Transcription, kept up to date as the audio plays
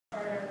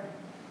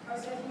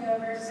was looking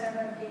over some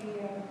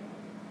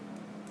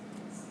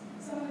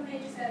of the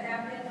pages that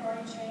have been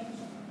already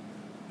changed,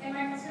 and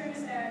my concern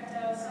is that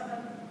some of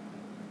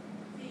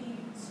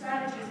the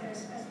strategies that are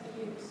supposed to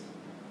be used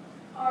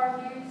are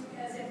used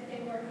as if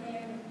they were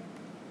in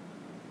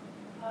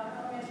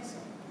elementary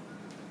school.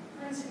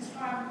 For instance,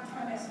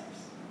 trimesters.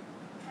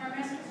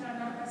 Trimesters are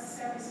not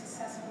necessarily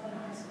successful in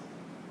high school.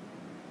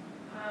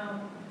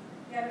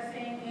 The other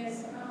thing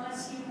is,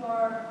 unless you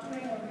are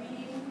doing a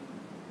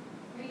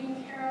reading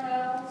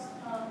parallels,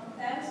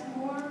 that is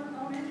more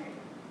elementary.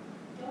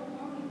 You don't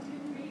normally do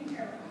reading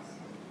parallels.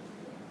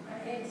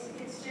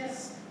 It's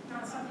just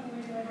not something you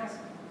would do in high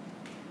school.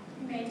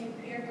 You may do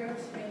peer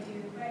groups, you may do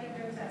writing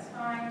groups, that's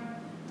fine,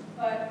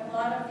 but a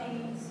lot of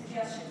the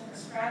suggestions for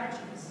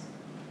strategies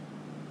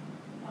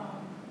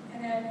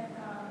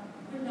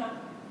would not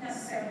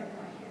necessarily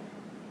apply here.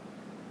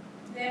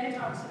 Then it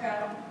talks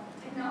about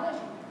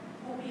technology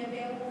will be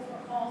available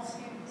for all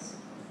students.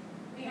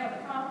 We have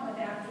a problem with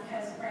that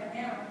because right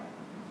now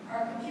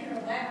our computer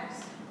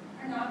labs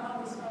are not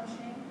always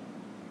functioning.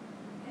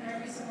 And I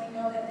recently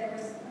know that there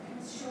was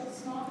a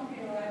small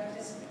computer lab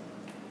just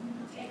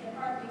taken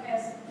apart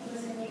because it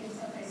was in need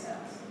someplace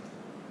else.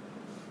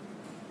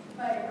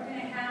 But if we're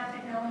going to have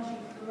technology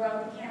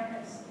throughout the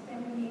campus, then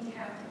we need to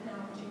have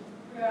technology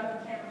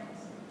throughout the campus.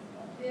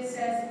 This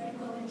says it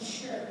will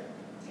ensure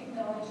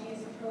technology is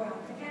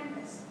throughout the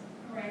campus.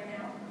 Right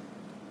now,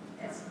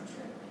 that's not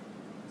true.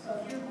 So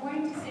if you're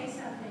going to say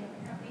something,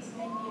 at least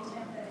make the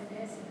attempt that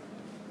it is,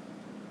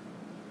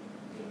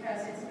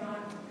 because it's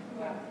not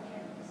throughout the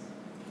campus.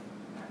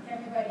 Not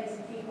everybody is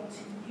able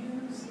to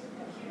use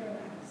computer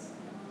labs.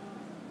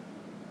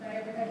 Not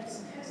everybody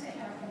is supposed to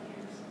have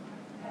computers,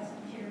 has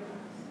computer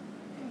labs,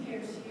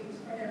 computers to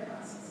use for their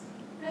classes.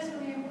 That's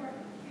really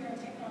important if you're in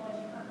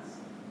technology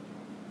class.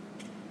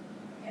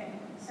 Okay,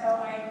 so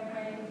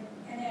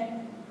and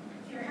then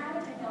if you're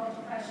having a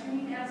technology class, you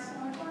need to have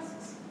smaller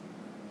classes.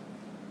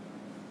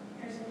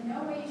 There's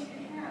no way you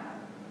should have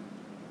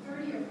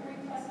 30 or 40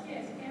 plus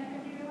kids in a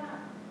computer lab.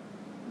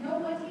 No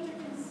one teacher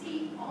can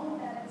see all of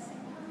that at the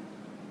same time.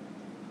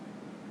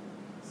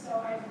 So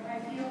I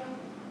feel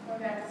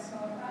going back to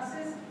smaller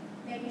classes,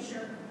 making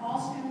sure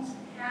all students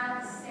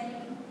have the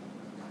same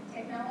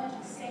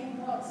technology, same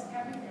books,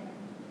 everything.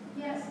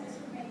 Yes, this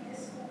would make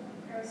this school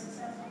very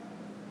successful.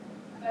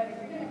 But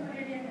if you're going to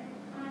put it in a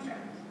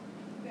contract,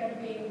 you've got to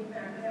be able to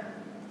back it up.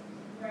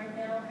 Right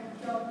now,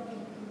 I don't think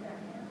you can back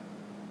it up.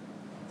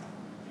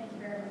 Thank you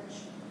very much.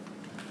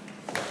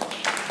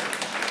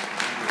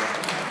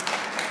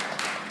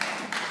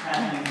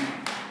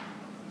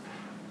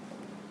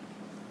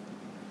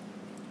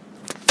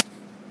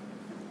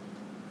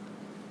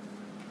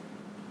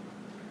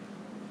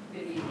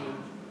 Good evening.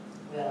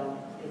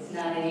 Well, it's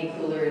not any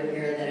cooler in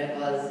here than it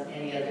was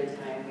any other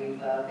time we've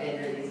been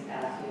here these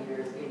past few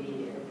years. We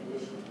need air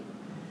conditioning.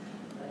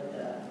 But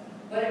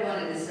what I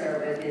wanted to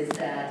start with is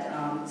that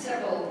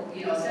several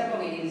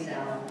meetings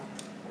now,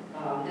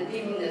 the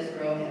people in this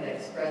room have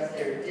expressed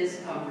their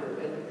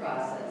discomfort with the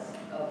process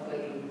of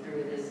putting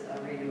through this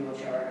renewal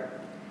charter.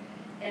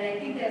 And I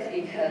think that's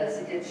because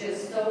it's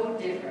just so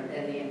different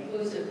than the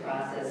inclusive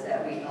process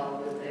that we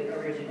held with the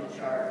original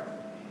charter.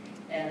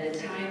 And the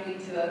time we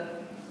took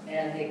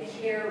and the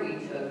care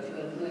we took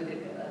to include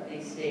the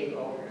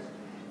stakeholders,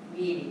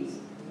 meetings,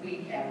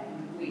 week after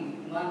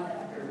week, month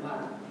after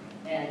month,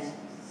 and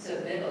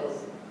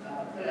submittals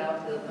put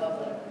out to the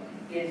public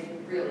is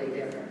really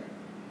different.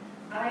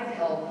 I've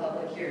held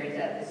public hearings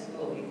at the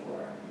school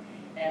before,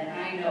 and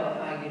I know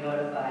how you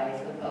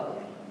notify the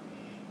public.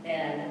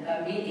 And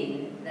a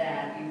meeting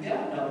that you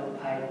don't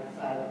notify the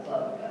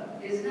public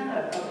of is not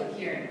a public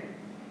hearing.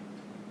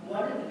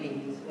 One of the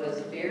meetings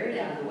was buried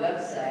on the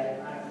website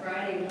on a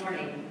Friday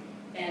morning,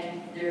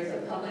 and there's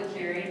a public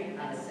hearing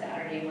on a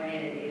Saturday morning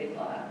at 8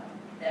 o'clock.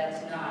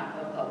 That's not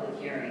a public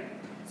hearing.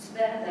 So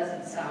that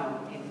doesn't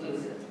sound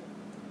inclusive.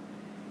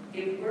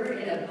 If we're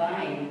in a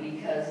bind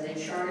because the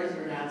charters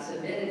were not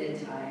submitted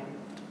in time,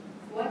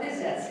 what does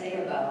that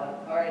say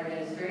about our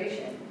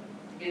administration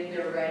if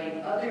they're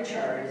writing other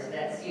charters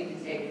that seem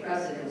to take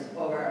precedence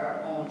over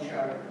our own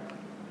charter?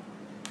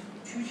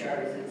 2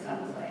 charters, it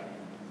sounds like.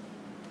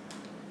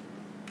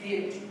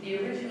 The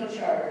original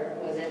charter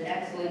was an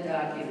excellent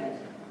document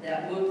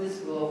that moved the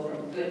school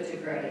from good to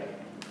great.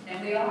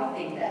 And we all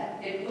think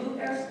that. It moved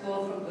our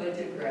school from good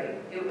to great.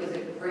 It was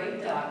a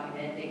great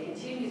document. It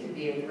continues to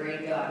be a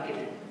great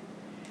document.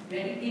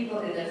 Many people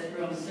in this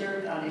room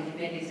served on the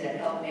committees that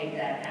helped make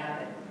that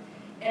happen.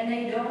 And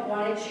they don't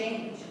want it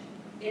changed.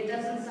 It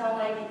doesn't sound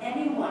like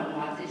anyone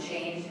wants it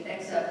changed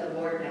except the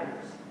board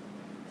members.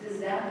 Does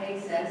that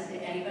make sense to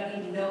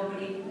anybody?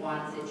 Nobody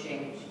wants it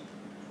changed.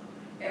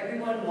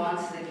 Everyone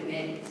wants the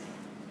committees.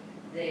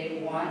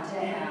 They want to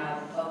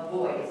have a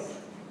voice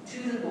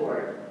to the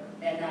board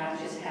and not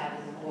just have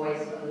the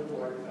voice of the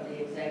board from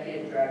the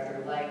executive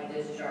director like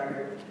this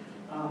charter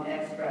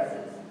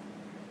expresses.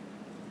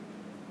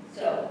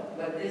 So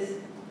what this,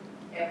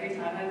 every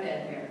time I've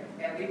been here,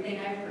 everything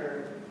I've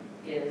heard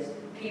is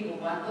people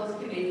want those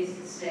committees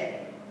to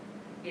stay.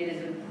 It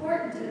is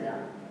important to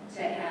them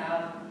to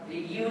have the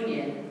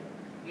union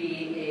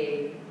be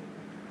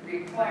a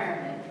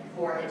requirement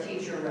for a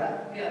teacher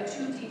rep. We have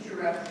 2 teacher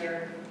reps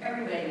here.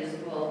 Everybody in the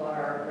school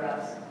are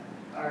reps,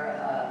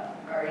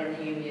 are in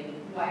the union.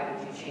 Why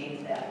would you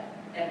change that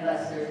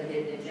unless there's a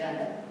hidden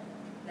agenda?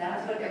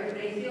 That's what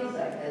everybody feels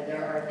like, that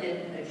there are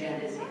hidden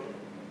agendas here.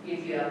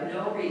 If you have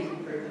no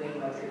reason for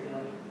doing what you're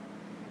doing,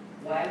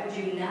 why would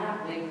you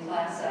not leave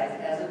class size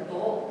as a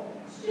goal?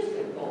 It's just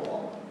a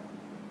goal.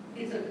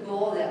 It's a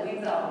goal that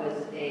we thought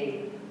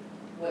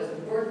was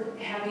worth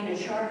having a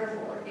charter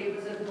for. It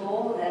was a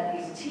goal that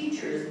these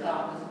teachers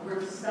thought was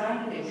worth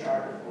signing a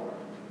charter for.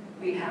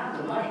 We have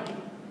the money.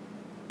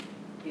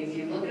 If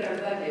you look at our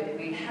budget,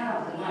 we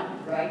have the money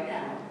right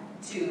now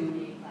to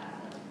be class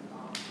size.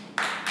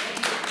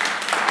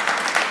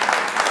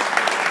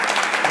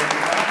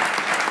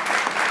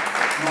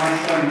 March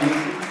 17th.